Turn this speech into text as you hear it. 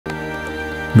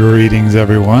Greetings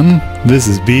everyone, this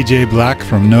is BJ Black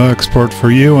from No Export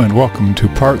For You and welcome to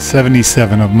part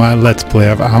 77 of my Let's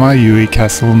Play of Amayui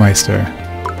Castle Meister.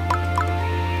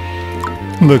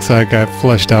 Looks like I've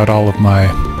fleshed out all of my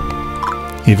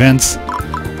events.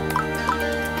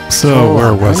 So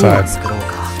where was I?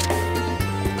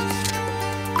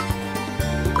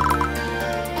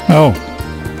 Oh,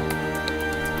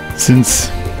 since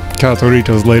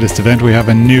Katrito's latest event we have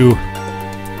a new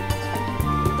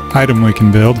item we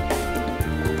can build.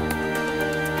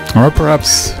 Or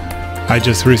perhaps I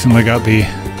just recently got the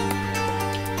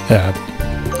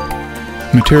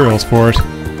materials for it.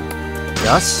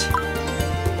 Yes.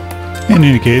 In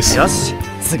any case, Yes.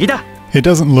 it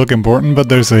doesn't look important, but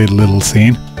there's a little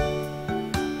scene.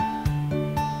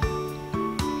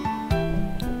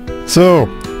 So,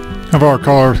 Avar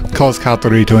calls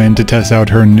Katrito in to test out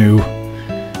her new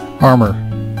armor.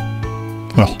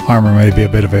 Well, armor may be a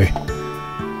bit of a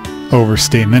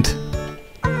overstatement.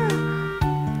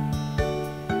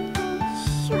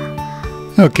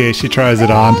 Okay, she tries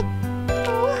it on.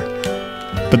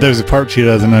 But there's a part she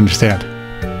doesn't understand.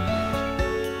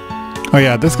 Oh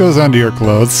yeah, this goes under your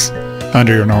clothes.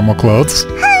 Under your normal clothes.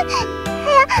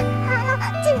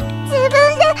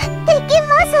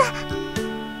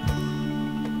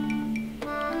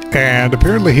 And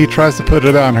apparently he tries to put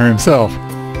it on her himself.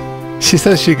 She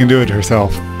says she can do it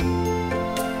herself.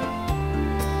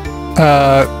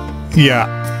 Yeah,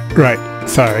 right,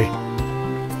 sorry.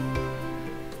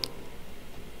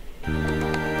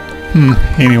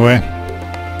 Anyway.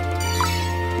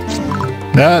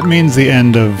 That means the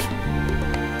end of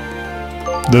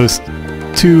those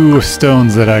two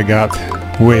stones that I got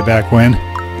way back when.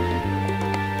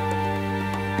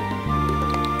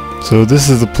 So this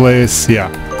is the place, yeah.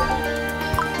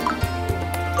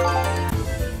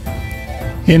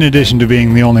 In addition to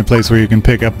being the only place where you can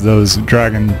pick up those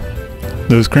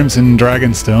crimson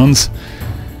dragon stones,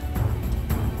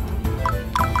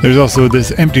 there's also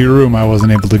this empty room I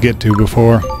wasn't able to get to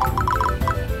before.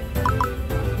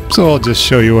 So I'll just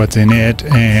show you what's in it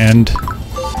and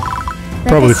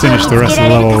probably finish the rest of the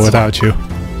level without you.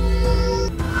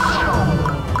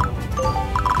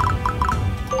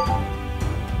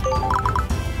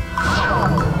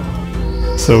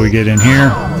 So we get in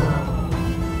here.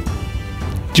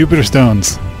 Jupiter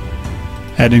stones,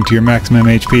 adding to your maximum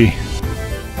HP.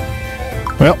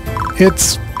 Well,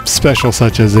 it's special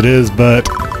such as it is, but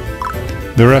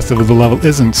the rest of the level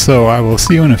isn't, so I will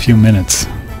see you in a few minutes.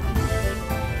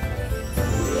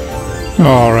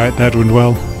 Alright, that went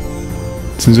well.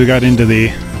 Since we got into the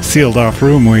sealed off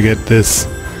room, we get this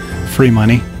free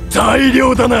money.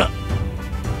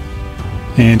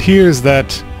 And here's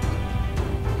that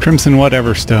crimson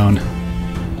whatever stone.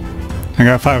 I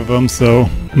got 5 of them, so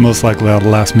most likely that'll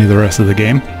last me the rest of the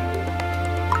game.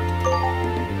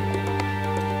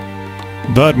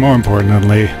 But more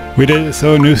importantly, we did it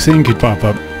so a new scene could pop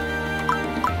up.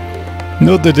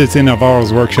 Note that it's in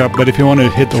Navarro's workshop, but if you want to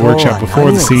hit the workshop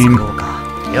before the scene,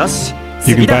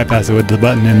 you can bypass it with the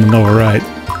button in the lower right.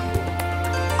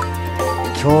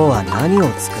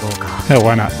 Hell,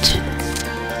 why not?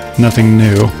 Nothing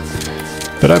new.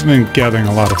 But I've been gathering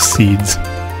a lot of seeds.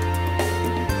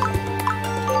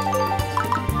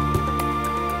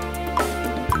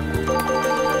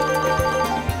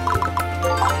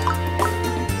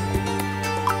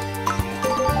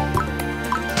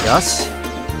 Yes.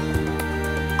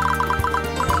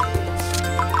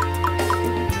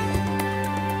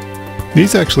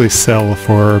 These actually sell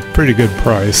for a pretty good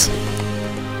price.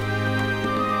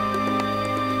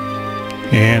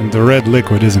 And the red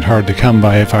liquid isn't hard to come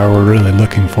by if I were really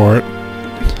looking for it.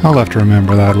 I'll have to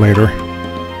remember that later.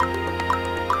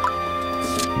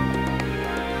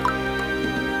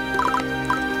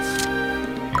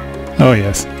 Oh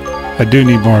yes, I do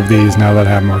need more of these now that I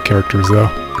have more characters though.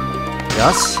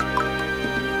 Yes.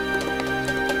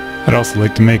 I'd also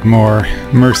like to make more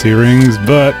mercy rings,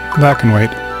 but that can wait.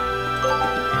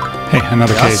 Hey,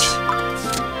 another cage.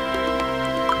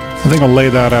 I think I'll lay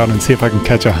that out and see if I can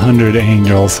catch 100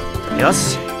 angels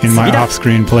in my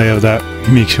off-screen play of that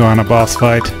Mikshuana boss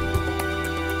fight.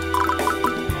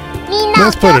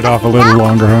 Let's put it off a little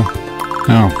longer, huh?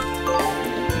 Oh.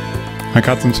 I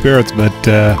caught some spirits, but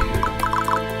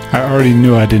I already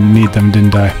knew I didn't need them,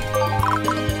 didn't I?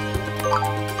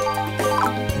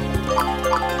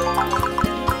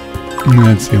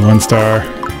 Let's see, 1 star.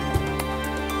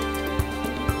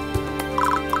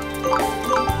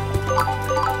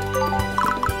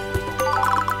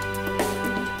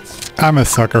 I'm a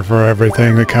sucker for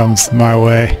everything that comes my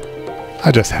way.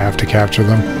 I just have to capture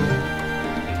them.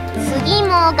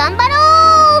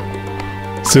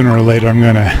 Sooner or later I'm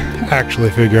gonna actually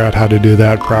figure out how to do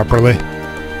that properly.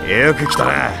 よく来た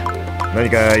な。何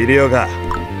か入れようか。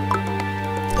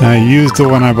I used the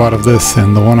one I bought of this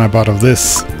and the one I bought of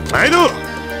this. はいどう。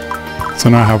So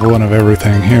now I have one of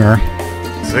everything here.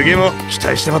 次も期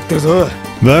待して待ってるぞ。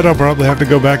 But I'll probably have to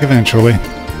go back eventually.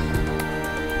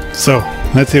 So,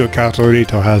 let's see what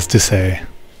Katrito has to say.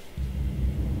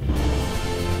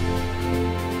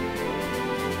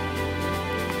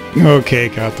 Okay,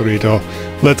 Katrito,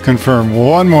 let's confirm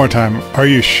one more time. Are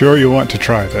you sure you want to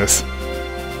try this?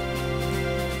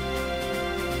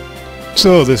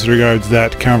 So this regards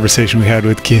that conversation we had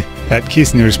with at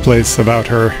Kisner's place about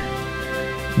her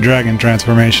dragon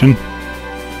transformation.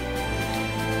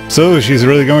 So she's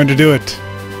really going to do it.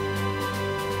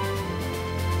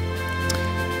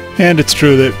 And it's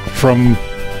true that from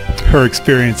her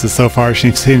experiences so far,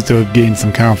 she seems to have gained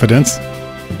some confidence.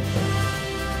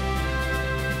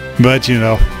 But, you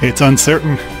know, it's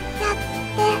uncertain.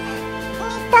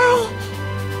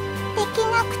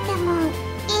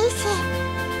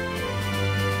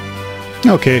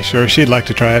 Okay, sure, she'd like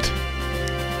to try it.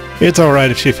 It's alright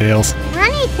if she fails.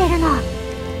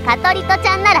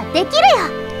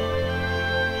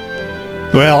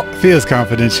 Well, Fia's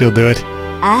confident she'll do it.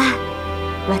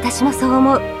 私もそう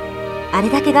思う。あれ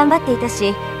だけ頑張っていた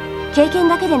し、経験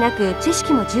だけでなく知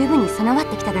識も十分に備わっ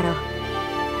てきただろう。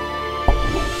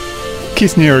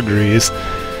Kisner agrees.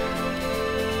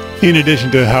 In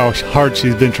addition to how hard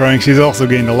she's been trying, she's also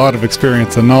gained a lot of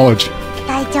experience and knowledge.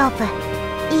 大丈夫。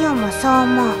イオもそう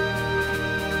思う。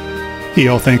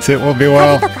Io thinks it will be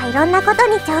well. 狩りとかいろんなこと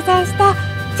に挑戦して、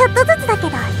ちょっとずつだけ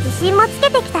ど自信もつけ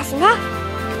てきたしね。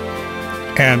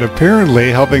And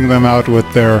apparently helping them out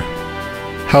with their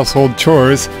household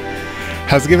chores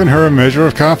has given her a measure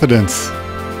of confidence.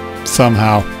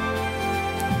 Somehow.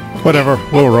 Whatever,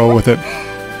 we'll roll with it.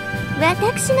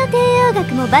 私の帝王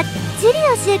学もバッチリ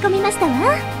教え込みましたわ。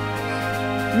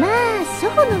まあ、初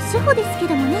歩の初歩ですけ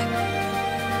どもね。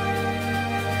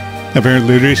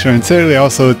Apparently Risha and Sally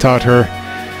also taught her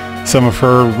some of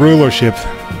her rulership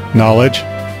knowledge.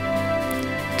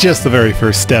 Just the very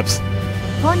first steps.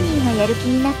 本人がやる気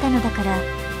になったのだから、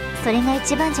それが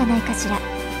一番じゃないかしら。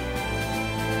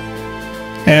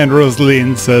And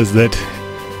Rosaline says that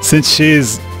since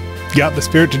she's got the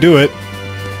spirit to do it,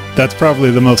 that's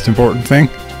probably the most important thing.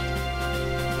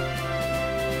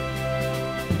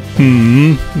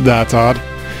 That's odd.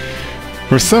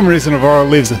 For some reason, Avaro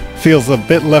feels a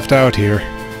bit left out here.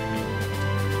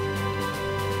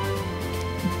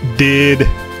 Did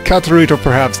Katrito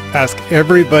perhaps ask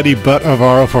everybody but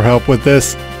Avaro for help with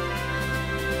this?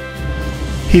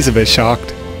 He's a bit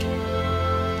shocked.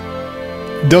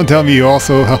 Don't tell me you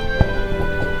also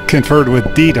conferred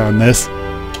with Deed on this.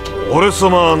 俺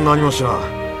様は何も知ら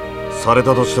ん。され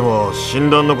たとしても診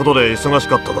断のことで忙し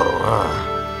かっただろう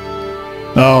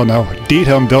な。Oh no,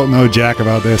 Deedham don't know jack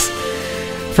about this.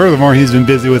 Furthermore, he's been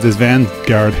busy with his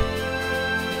vanguard.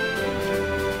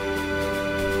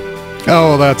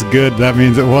 Oh, that's good. That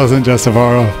means it wasn't just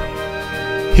Avaro.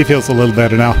 He feels a little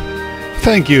better now.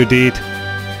 Thank you, Deed.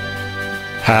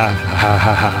 Ha ha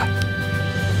ha ha.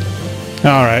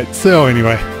 Alright, so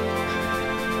anyway.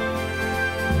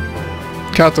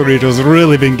 Katorito's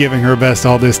really been giving her best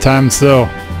all this time, so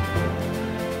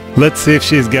let's see if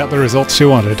she's got the results she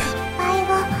wanted.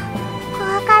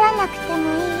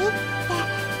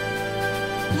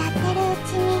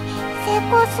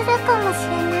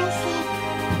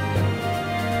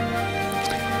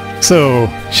 So,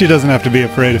 she doesn't have to be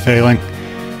afraid of failing.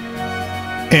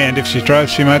 And if she tries,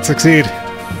 she might succeed.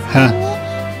 Huh?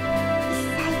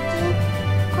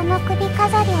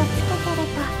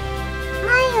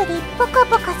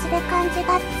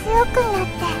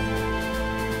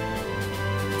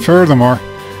 Furthermore,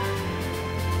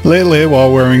 lately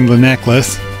while wearing the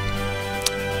necklace,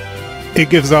 it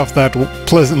gives off that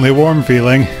pleasantly warm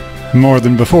feeling more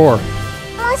than before.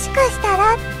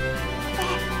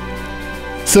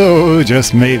 So,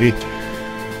 just maybe.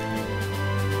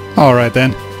 Alright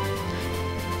then.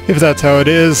 If that's how it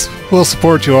is, we'll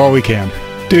support you all we can.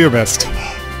 Do your best.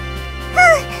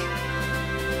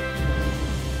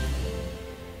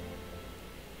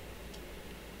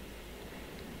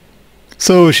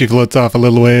 So she floats off a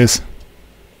little ways.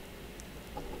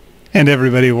 And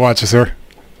everybody watches her.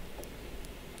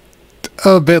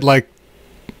 A bit like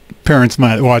parents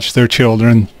might watch their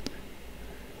children.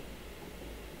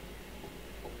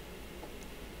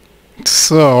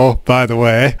 So, by the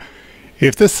way,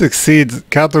 if this succeeds,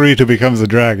 Katorito becomes a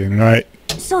dragon, right?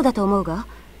 そうだと思うが、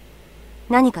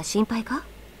何か心配か?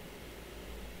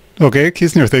 Okay,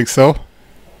 Kisner thinks so.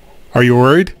 Are you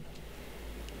worried?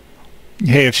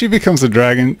 Hey, if she becomes a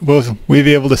dragon, will we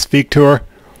be able to speak to her?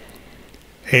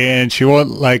 and she won't,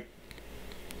 like,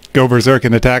 go berserk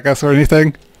and attack us or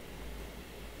anything.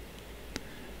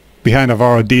 Behind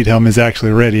Avaro, Diethelm is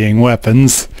actually readying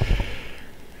weapons.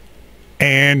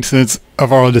 And since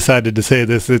Avaro decided to say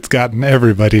this, it's gotten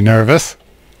everybody nervous.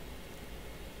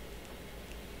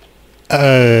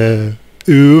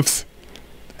 Oops.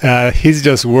 He's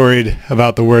just worried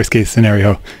about the worst case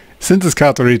scenario. Since it's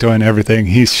Katrito and everything,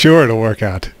 he's sure it'll work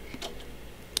out.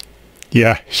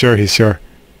 Yeah, sure, he's sure.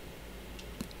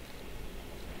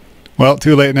 Well,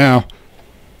 too late now.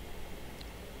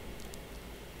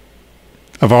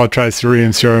 Avaro tries to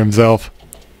reassure himself.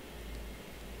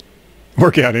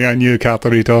 We're counting on you,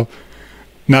 Katrito.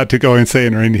 Not to go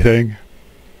insane or anything.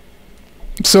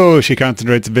 So she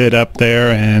concentrates a bit up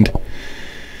there and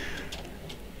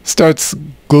starts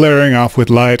glaring off with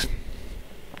light.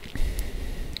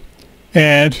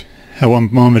 And at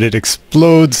one moment it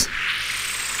explodes.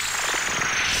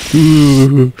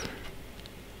 Ooh.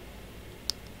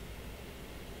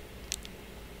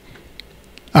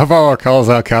 Avaro calls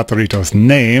out Katrito's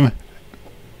name.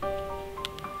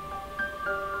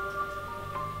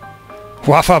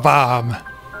 Wafa bomb!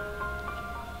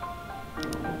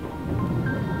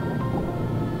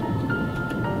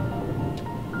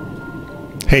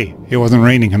 Hey, it wasn't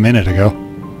raining a minute ago.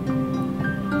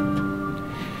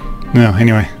 No,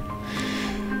 anyway.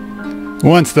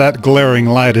 Once that glaring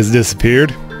light has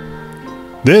disappeared,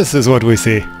 this is what we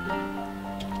see.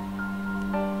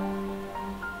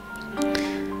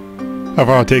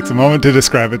 Avaro takes a moment to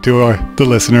describe it to the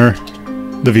listener,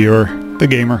 the viewer, the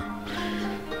gamer.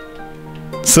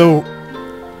 So,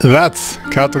 that's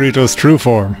Katrito's true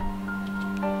form.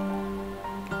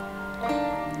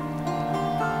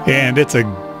 And it's a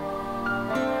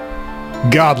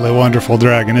godly wonderful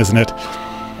dragon, isn't it?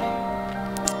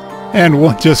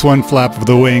 And just one flap of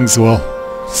the wings will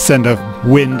send a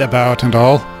wind about and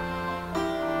all.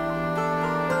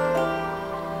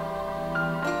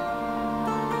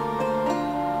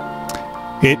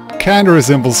 It kind of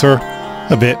resembles her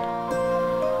a bit.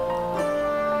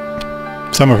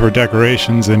 Some of her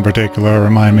decorations in particular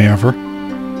remind me of her.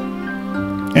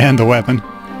 And the weapon.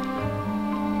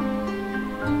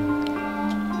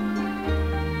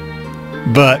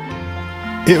 But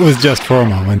it was just for a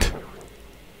moment.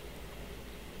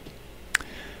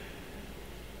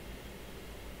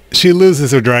 She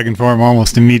loses her dragon form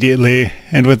almost immediately,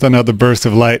 and with another burst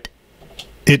of light,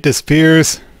 it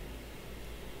disappears,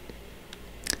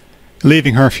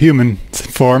 leaving her human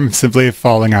form simply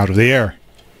falling out of the air.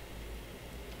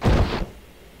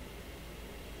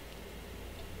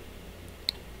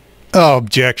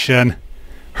 Objection.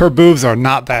 Her boobs are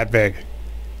not that big.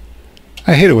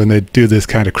 I hate it when they do this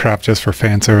kind of crap just for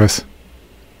fan service.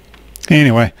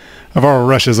 Anyway, Avaro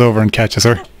rushes over and catches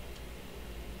her.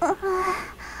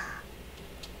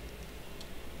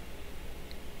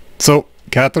 So,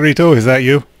 Katrito, is that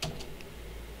you?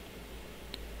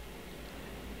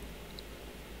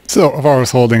 So, Avaro's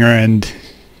holding her and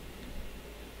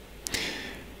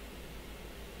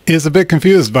is a bit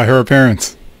confused by her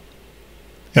appearance.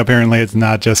 Apparently it's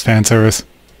not just fan service.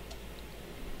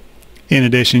 In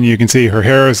addition, you can see her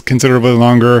hair is considerably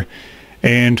longer,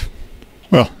 and,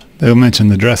 well, they'll mention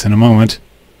the dress in a moment.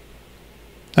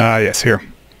 Yes, here.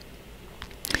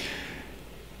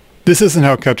 This isn't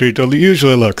how Katrito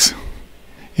usually looks.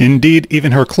 Indeed,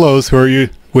 even her clothes,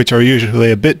 which are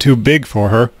usually a bit too big for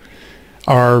her,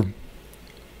 are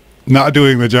not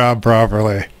doing the job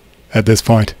properly at this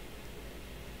point.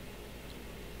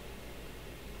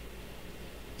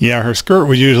 Yeah, her skirt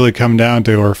would usually come down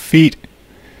to her feet,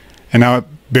 and now it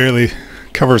barely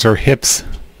covers her hips.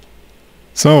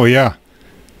 So, yeah.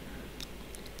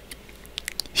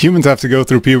 Humans have to go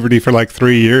through puberty for like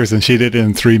 3 years, and she did it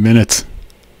in 3 minutes.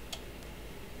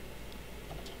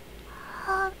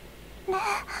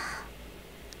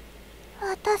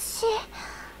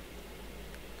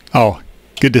 Oh,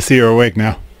 good to see her awake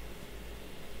now.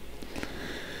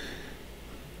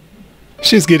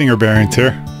 She's getting her bearings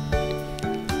here.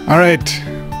 Alright.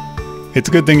 It's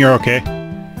a good thing you're okay.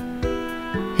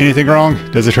 Anything wrong?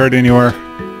 Does it hurt anywhere?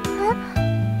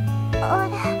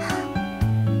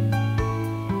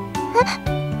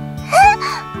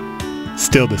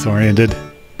 Still disoriented.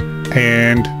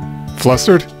 And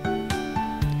flustered?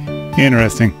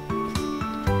 Interesting.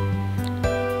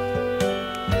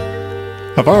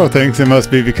 Avaro thinks it must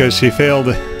be because she failed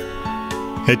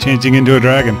at changing into a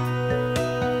dragon.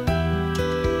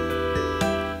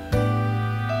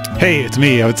 Hey, it's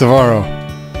me, it's Avaro.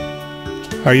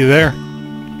 Are you there?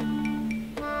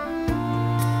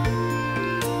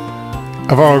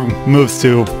 Avaro moves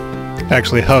to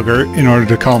actually hug her in order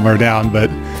to calm her down, but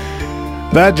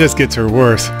that just gets her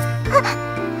worse.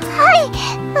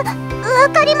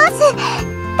 かります。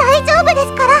大丈夫で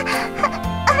すから、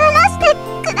話して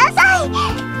ください。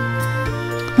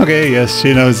Okay, yes,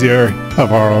 she knows you're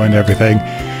Avaro and everything.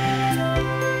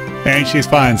 And she's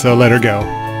fine, so let her go.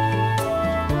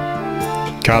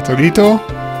 Katrito?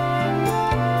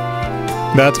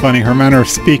 That's funny, her manner of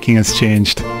speaking has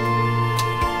changed.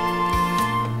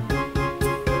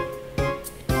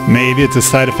 Maybe it's a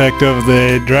side effect of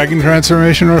the dragon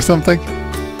transformation or something?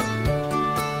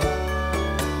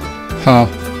 Huh.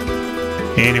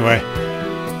 Anyway.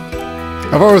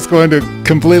 Avaro's going to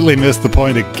completely miss the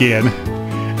point again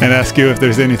and ask you if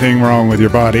there's anything wrong with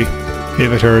your body,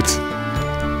 if it hurts.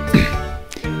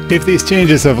 If these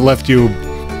changes have left you...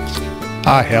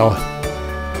 Ah, hell.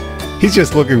 He's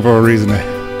just looking for a reason to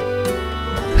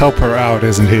help her out,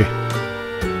 isn't he?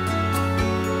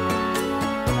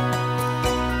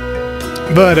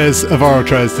 But as Avaro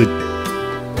tries to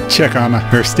check on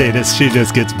her status, she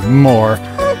just gets more.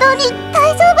 本当に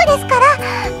大丈夫ですから、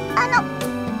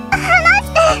話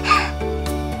し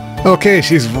て。Okay,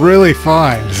 she's really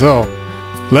fine, so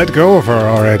let go of her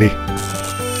already.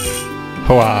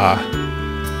 Hoa.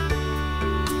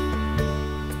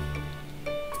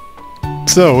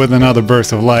 So, with another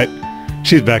burst of light,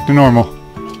 she's back to normal.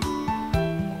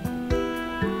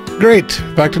 Great!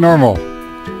 Back to normal.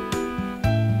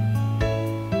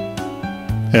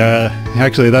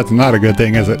 Actually that's not a good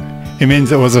thing, is it? It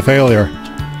means it was a failure.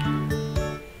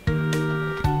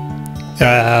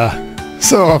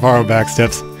 So Avaro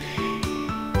backsteps.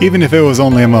 Even if it was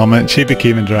only a moment, she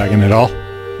became a dragon at all.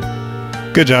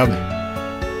 Good job.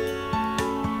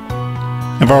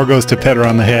 Avaro goes to pet her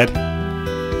on the head.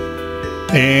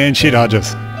 And she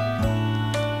dodges.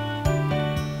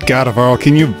 God, Avaro,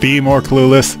 can you be more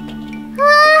clueless? 無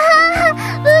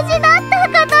事だった、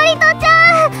カトリトち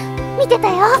ゃん。見てた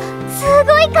よ。す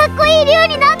ごいかっこいい竜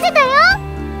になってたよ。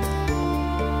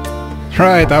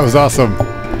Right, that was awesome.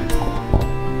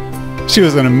 She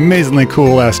was an amazingly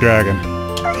cool ass dragon.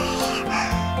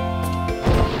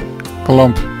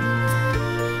 Glump.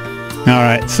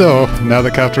 Alright, so now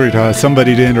that Katrito has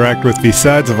somebody to interact with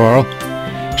besides Avaro,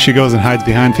 she goes and hides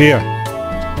behind Pia.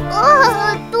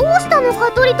 ああ、どうしたの、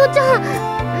カトリトちゃん。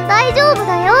大丈夫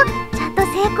だよ。ちゃんと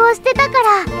成功してたか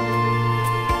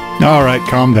ら。Alright,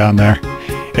 calm down there.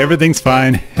 Everything's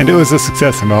fine, and it was a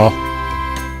success and all.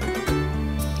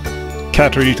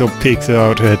 Katrito peeks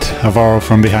out at Avaro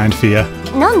from behind Fia.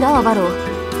 なんだアバロ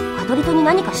ー、カトリトに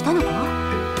何かしたのか？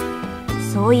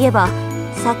そういえば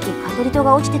さっきカトリト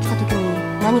が落ちてきた時に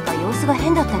何か様子が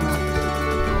変だったな。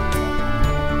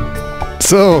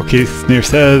 So, Keithsnir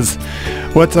says,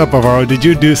 "What's up, Avaro? Did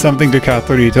you do something to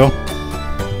Katrito?"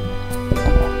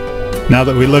 Now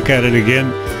that we look at it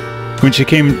again, when she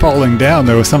came falling down,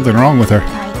 there was something wrong with her.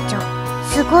 隊長、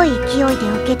すごい勢いで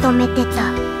受け止めて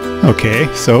た。Okay,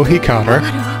 so he caught her. ま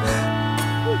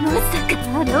さか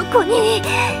あの子に。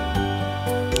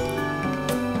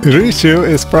 Rishu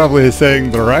is probably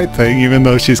saying the right thing even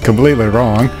though she's completely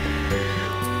wrong,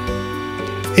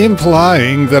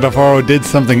 implying that Avaro did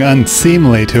something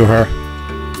unseemly to her.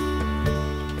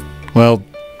 Well,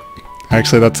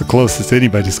 actually that's the closest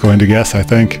anybody's going to guess, I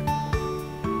think.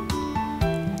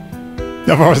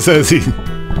 Avaro says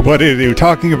what are you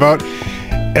talking about?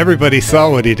 Everybody saw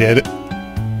what he did.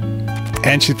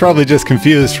 And she's probably just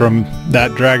confused from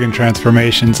that dragon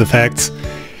transformation's effects.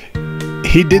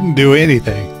 He didn't do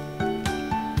anything.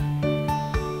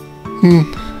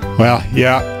 Well,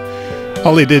 yeah.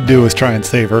 All he did do was try and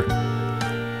save her.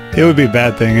 It would be a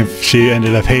bad thing if she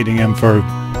ended up hating him for...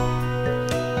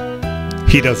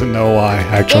 He doesn't know why, で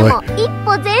actually. も一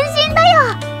歩前進だよ。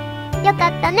よか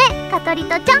ったね、カトリ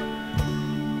トちゃん。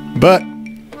 But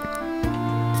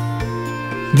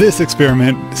this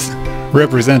experiment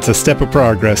represents a step of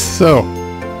progress, so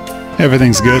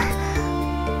everything's good.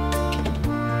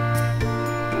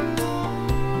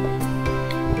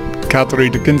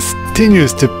 Katrito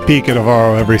continues to peek at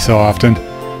Avaro every so often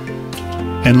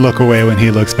and look away when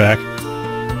he looks back.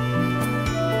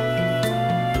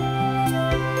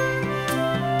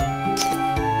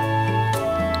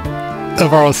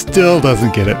 Avaro still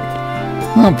doesn't get it.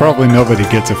 Well, probably nobody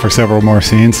gets it for several more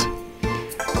scenes.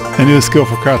 A new skill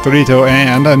for Katrito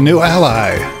and a new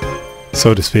ally,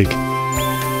 so to speak.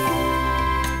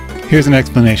 Here's an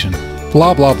explanation.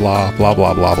 Blah blah blah blah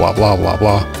blah blah blah blah blah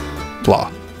blah blah.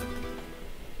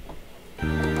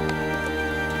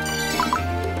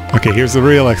 Okay, here's the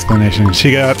real explanation.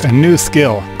 She got a new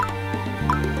skill.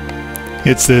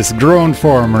 It's this drone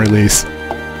form release.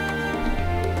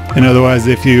 And otherwise,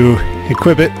 if you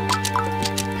equip it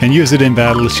and use it in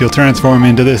battle, she'll transform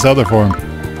into this other form.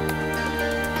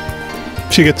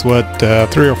 She gets, what,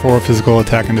 3 or 4 physical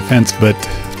attack and defense, but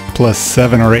plus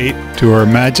 7 or 8 to her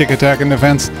magic attack and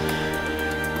defense.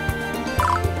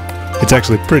 It's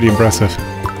actually pretty impressive.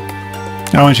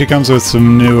 Now when she comes with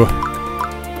some new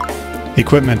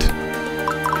equipment.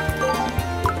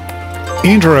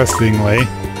 Interestingly,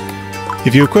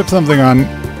 if you equip something on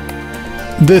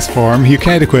this form, you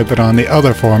can't equip it on the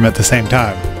other form at the same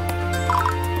time.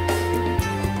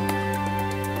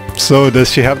 So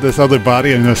does she have this other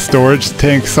body in a storage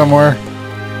tank somewhere?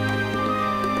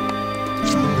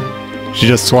 She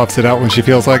just swaps it out when she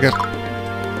feels like it?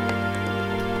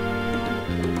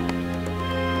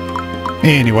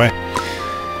 Anyway,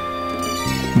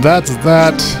 that's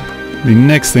that. The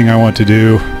next thing I want to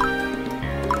do...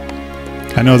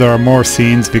 I know there are more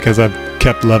scenes because I've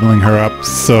kept leveling her up,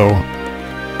 so...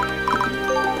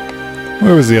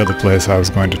 Where was the other place I was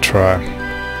going to try?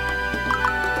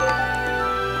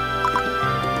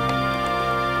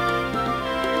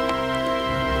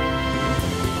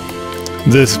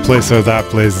 This place or that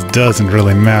place doesn't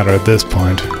really matter at this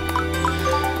point.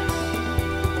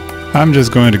 I'm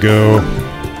just going to go...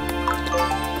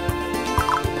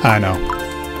 I know.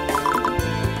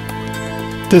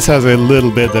 This has a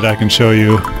little bit that I can show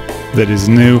you that is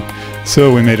new,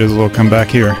 so we may as well come back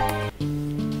here.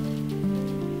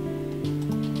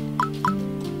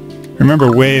 Remember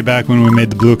way back when we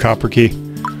made the blue copper key?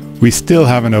 We still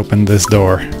haven't opened this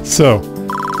door, so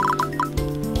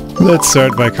let's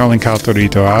start by calling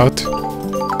Katrito out.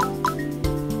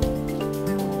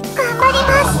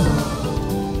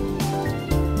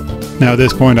 Now at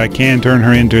this point I can turn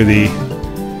her into the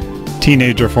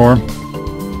teenager form.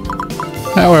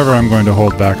 However, I'm going to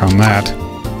hold back on that.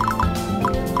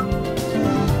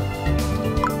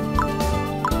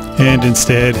 And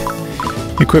instead,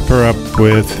 equip her up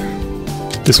with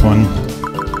this one.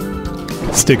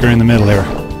 Stick her in the middle here.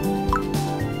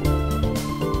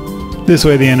 This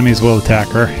way the enemies will attack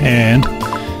her, and...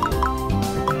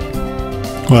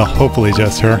 well, hopefully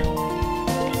just her.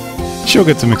 She'll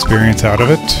get some experience out of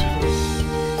it.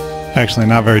 Actually,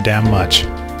 not very damn much.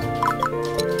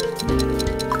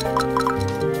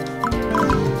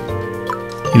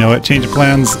 You know what? Change of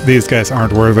plans. These guys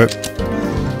aren't worth it.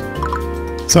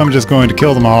 So I'm just going to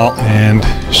kill them all and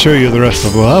show you the rest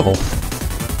of the level.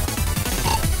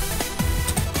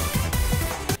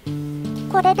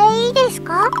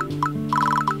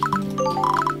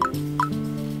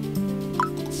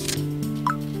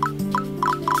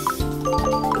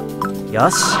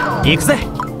 Yosh, 行くぜ。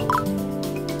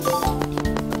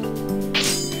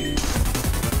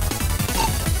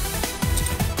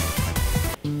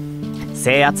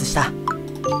制圧した。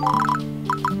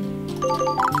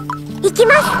行き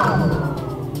ます。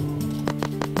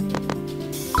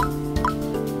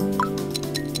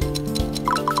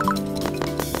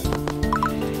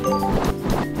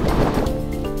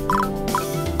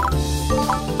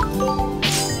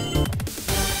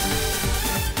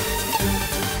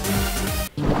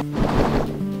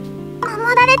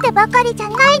守られてばかりじゃ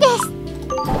ないです。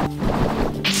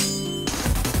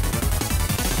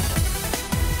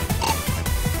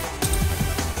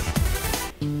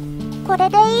これ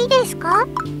でいいですか？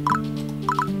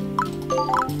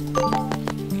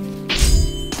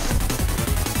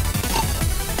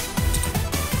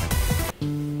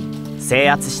制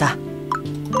圧した。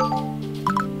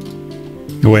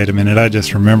 Wait a minute, I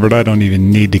just remembered I don't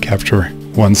even need to capture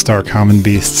 1-star common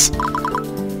beasts.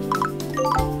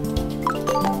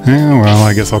 Well,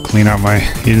 I guess I'll clean out my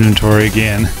inventory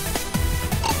again.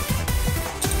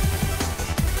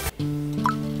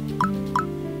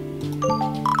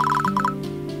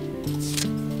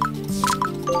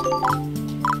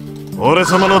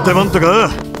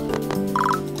 Ore-sama-no-teban-ta-ka?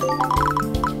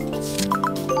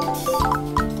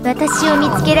 私を見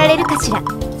つけられるかしら。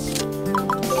守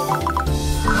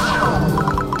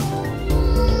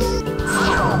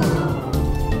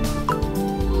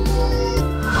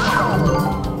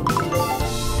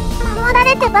ら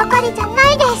れてばかりじゃ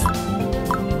ないです。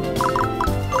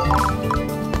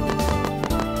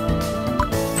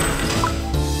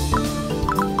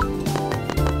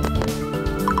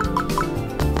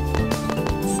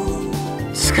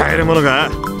使えるものが？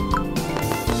守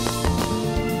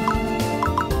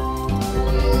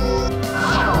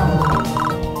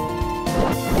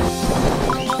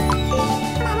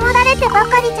られてば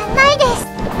かりじゃないで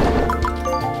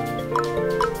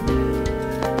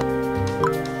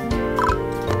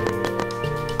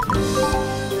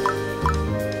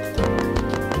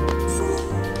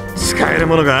す。使える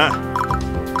ものが？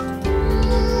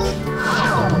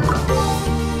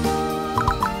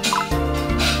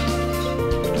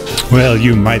 Well,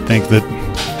 you might think that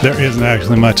there isn't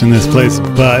actually much in this place,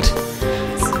 but...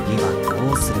 次は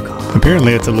どうするか。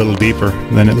Apparently it's a little deeper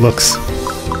than it looks.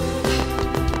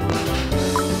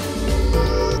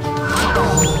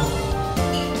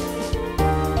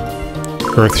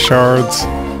 Earth shards.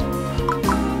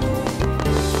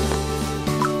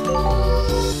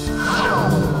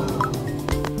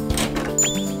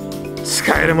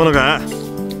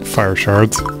 Fire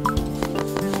shards.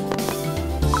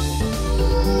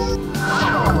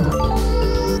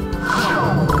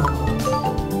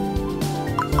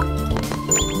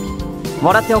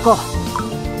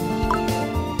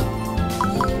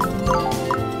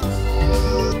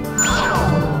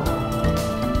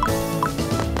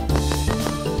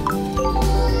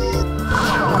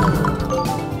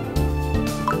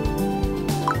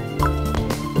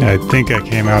 I think I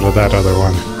came out of that other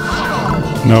one.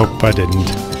 Nope, I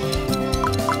didn't.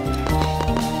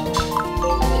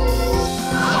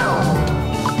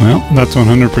 Well, that's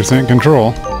 100%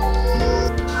 control.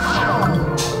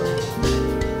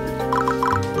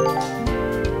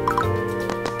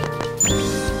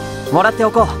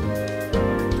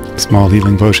 Small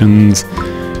healing potions.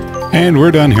 And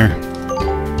we're done here.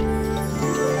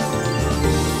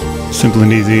 Simple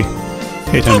and easy.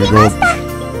 800 gold.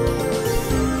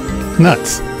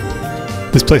 Nuts.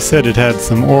 This place said it had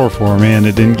some ore for me, and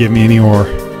it didn't give me any ore.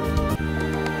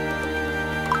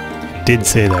 It did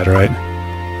say that, right?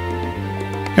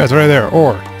 Yeah, it's right there.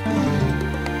 Ore.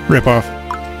 Rip off.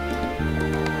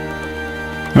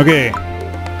 Okay.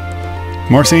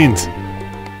 More scenes.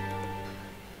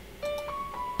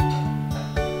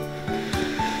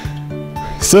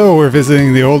 So, we're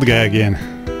visiting the old guy again.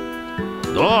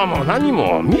 どうも何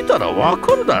も見たらわ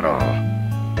かるだろう。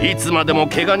いつまでも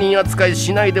怪我人扱い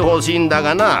しないでほしいんだ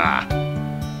がな。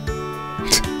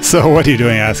So, what are you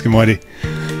doing? Ask him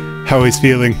how he's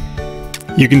feeling.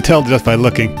 You can tell just by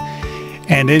looking.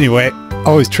 And anyway,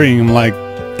 always treating him like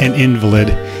an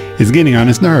invalid is getting on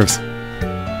his nerves.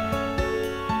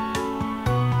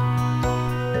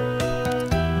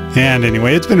 And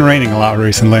anyway, it's been raining a lot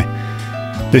recently.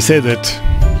 They say that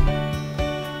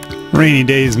rainy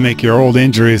days make your old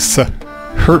injuries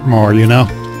hurt more, you know?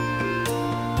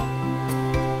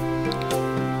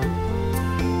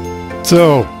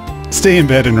 So, stay in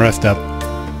bed and rest up.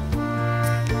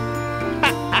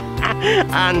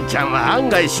 あんちゃんは案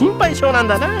外心配性なん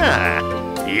だな。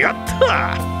やっ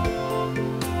た。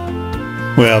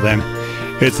 Well then,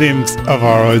 it seems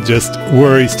Avaro just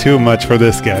worries too much for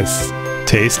this guy's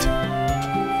taste.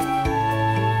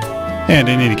 And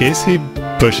in any case, he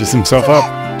pushes himself up.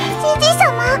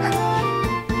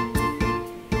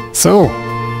 So,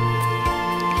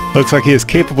 looks like he is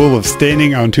capable of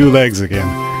standing on two legs again.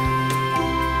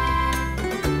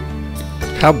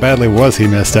 How badly was he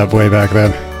messed up way back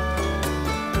then?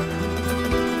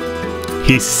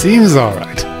 He seems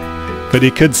alright, but he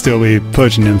could still be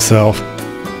pushing himself.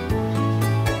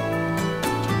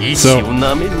 So,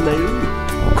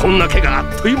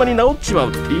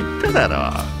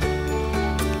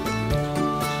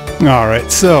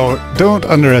 alright, so don't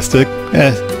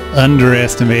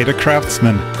underestimate a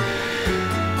craftsman.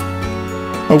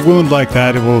 A wound like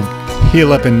that, it will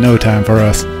heal up in no time for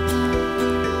us.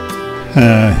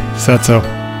 Said so.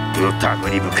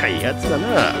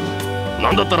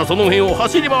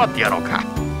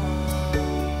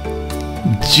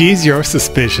 Geez, you're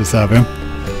suspicious of him.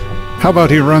 How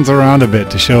about he runs around a bit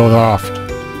to show it off?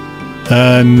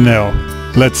 No.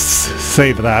 Let's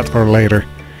save that for later.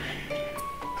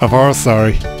 Avaro,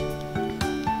 sorry.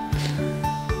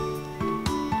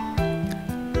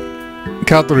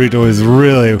 Katrito is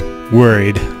really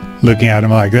worried looking at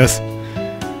him like this.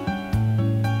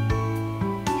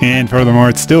 And furthermore,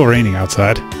 it's still raining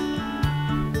outside.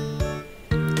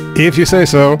 If you say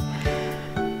so.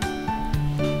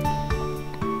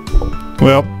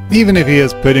 Well, even if he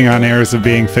is putting on airs of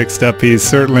being fixed up, he's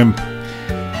certainly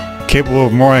capable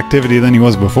of more activity than he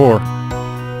was before.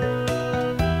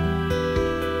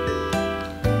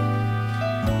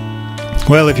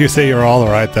 Well, if you say you're all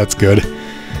alright, that's good.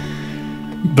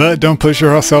 But don't push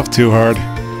yourself too hard.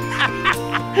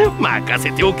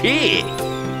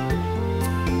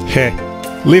 Hey,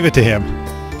 leave it to him.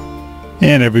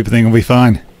 And everything will be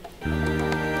fine.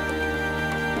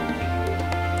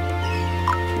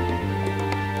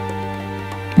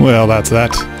 Well, that's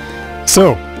that.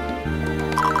 So,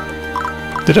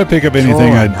 did I pick up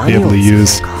anything I'd be able to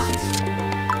use?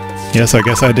 Yes, I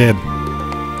guess I did.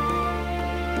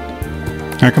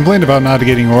 I complained about not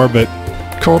getting ore, but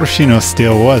Koroshino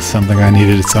steel was something I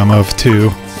needed some of too.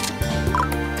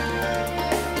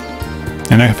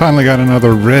 And I finally got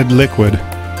another red liquid.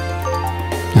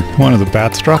 One of the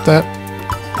bats dropped that?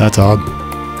 That's odd.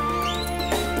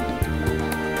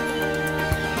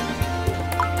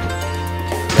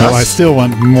 Well, I still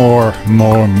want more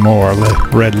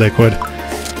red liquid.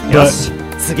 よ But し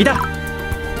次だ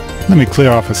let me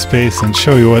clear off a space and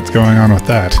show you what's going on with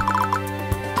that.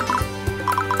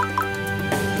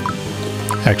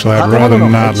 Actually, I'd 建 rather 物の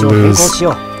not 配置を変更 lose し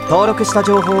よう登録した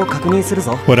情報を確認する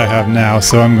ぞ what I have now,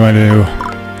 so I'm going to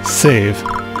save.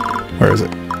 Where is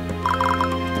it?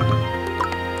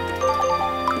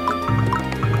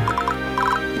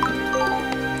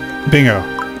 Bingo.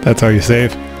 That's how you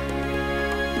save.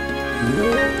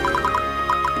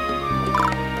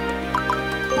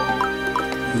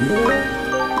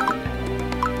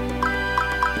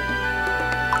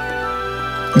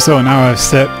 So now I've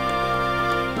set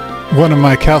one of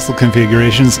my castle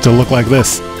configurations to look like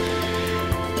this.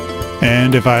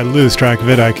 And if I lose track of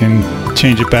it, I can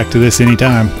change it back to this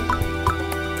anytime.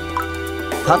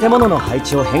 建物の配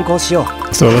置を変更しよう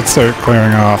So let's start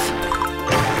clearing off.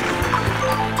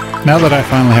 Now that I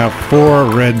finally have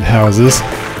 4 red houses,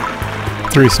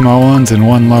 3 small ones and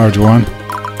 1 large one,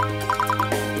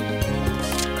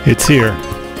 it's here.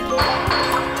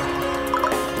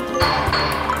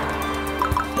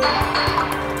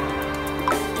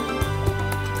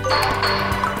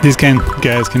 These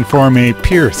guys can form a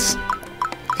piercing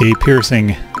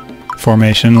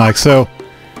formation like so,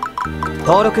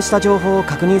 登録した情報を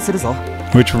確認するぞ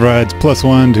which provides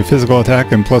 +1 to physical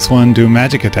attack and +1 to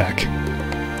magic attack,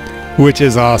 which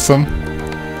is awesome.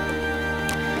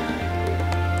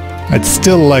 I'd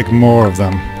still like more of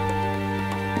them.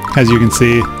 As you can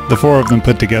see, the 4 of them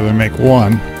put together make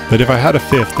 1, but if I had a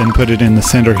 5th and put it in the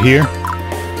center here,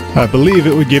 I believe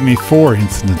it would give me 4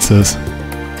 instances.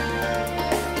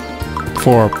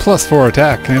 For +4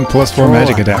 attack and +4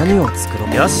 magic 今日は attack. 何を作ろ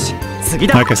うよし次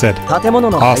だ Like I said, 建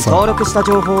物の配置 Awesome. 登録した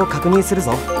情報を確認する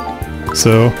ぞ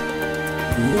so.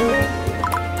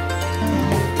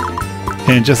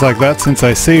 And just like that, since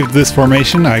I saved this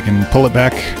formation, I can pull it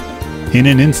back in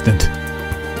an instant.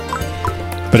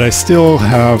 But I still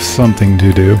have something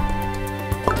to do.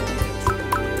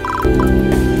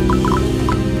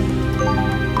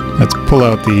 Let's pull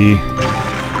out the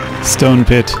stone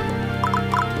pit.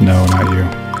 No, not you.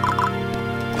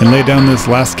 And lay down this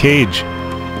last cage.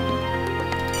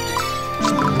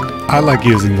 I like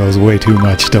using those way too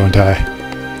much, don't I?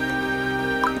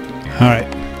 Alright.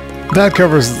 That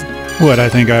covers what I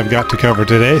think I've got to cover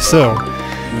today, so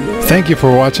thank you for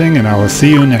watching and I will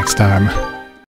see you next time.